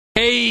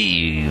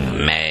Hey,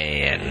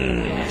 man.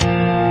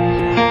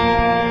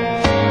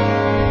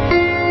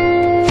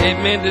 Hey,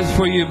 man, this is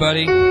for you,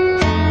 buddy.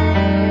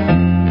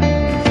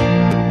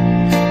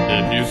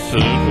 If you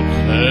search for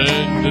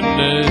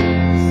tenderness,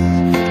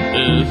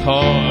 it's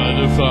hard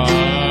to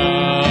find.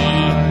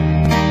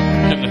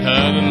 And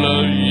how to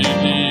love you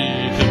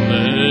need to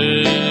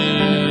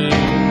live.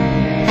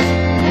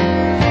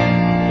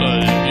 But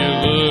if you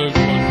look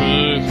for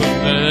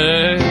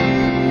truthfulness,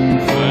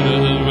 where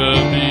does it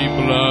well be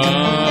blind?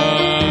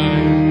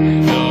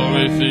 It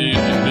always seems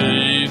to be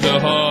so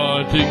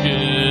hard to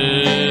get.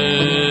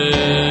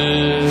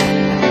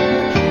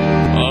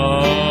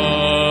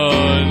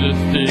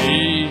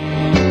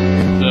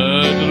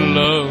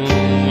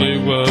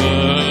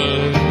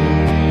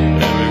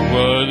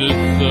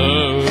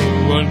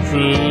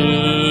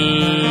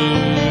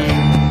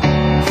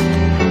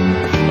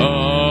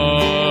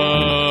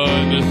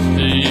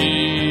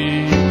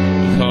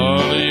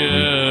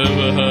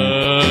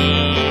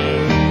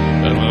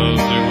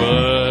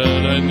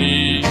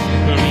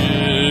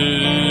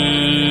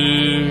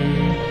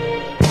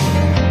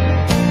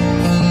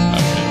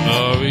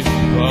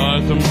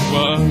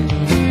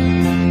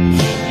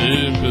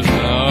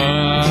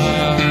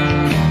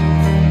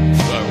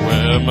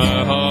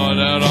 My heart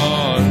out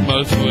on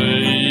my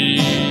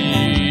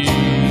sleeve,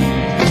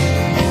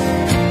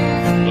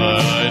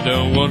 but I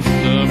don't want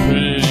some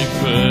pretty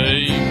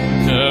face,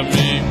 tell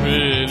me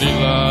pretty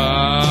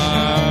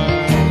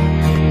lies.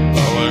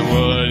 All I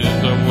want is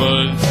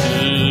someone to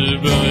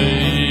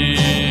believe.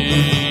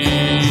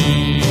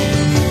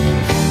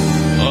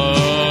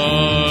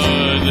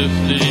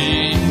 Honesty,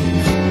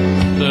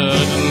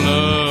 such a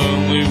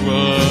lonely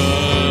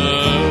word.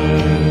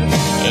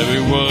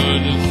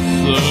 Everyone is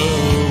so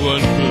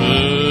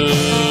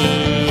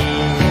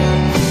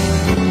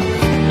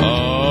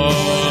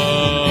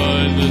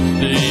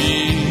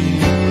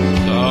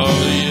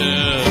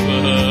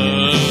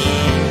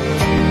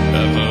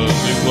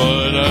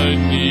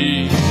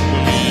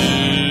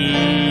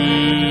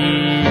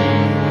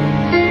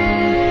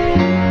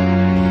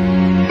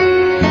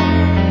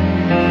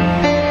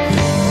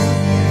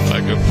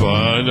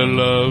find a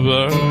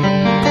lover,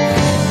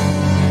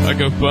 I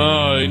can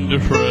find a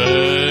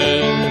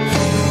friend,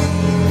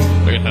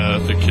 I can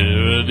have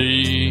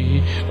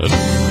security, a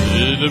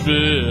little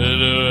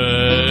bit of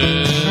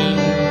end.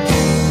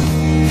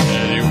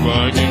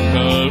 Anyone can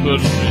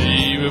comfort me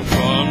with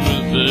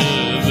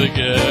promises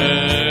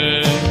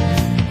again.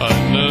 I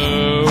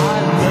know,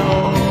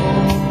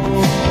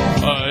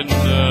 I know.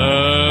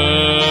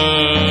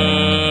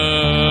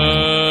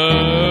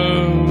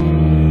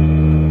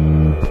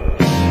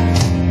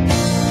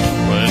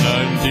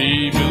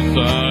 Deep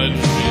inside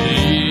me,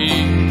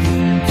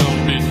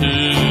 don't be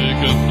too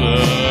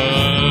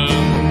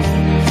concerned.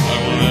 I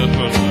won't ask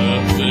for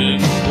nothing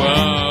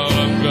while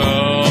I'm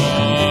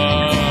gone.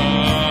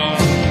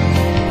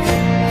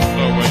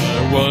 But when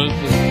I was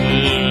a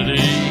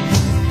city,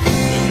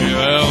 every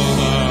else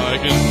I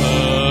can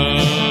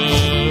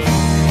love,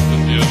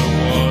 'cause you're the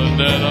one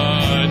that I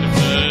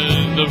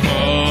depend upon.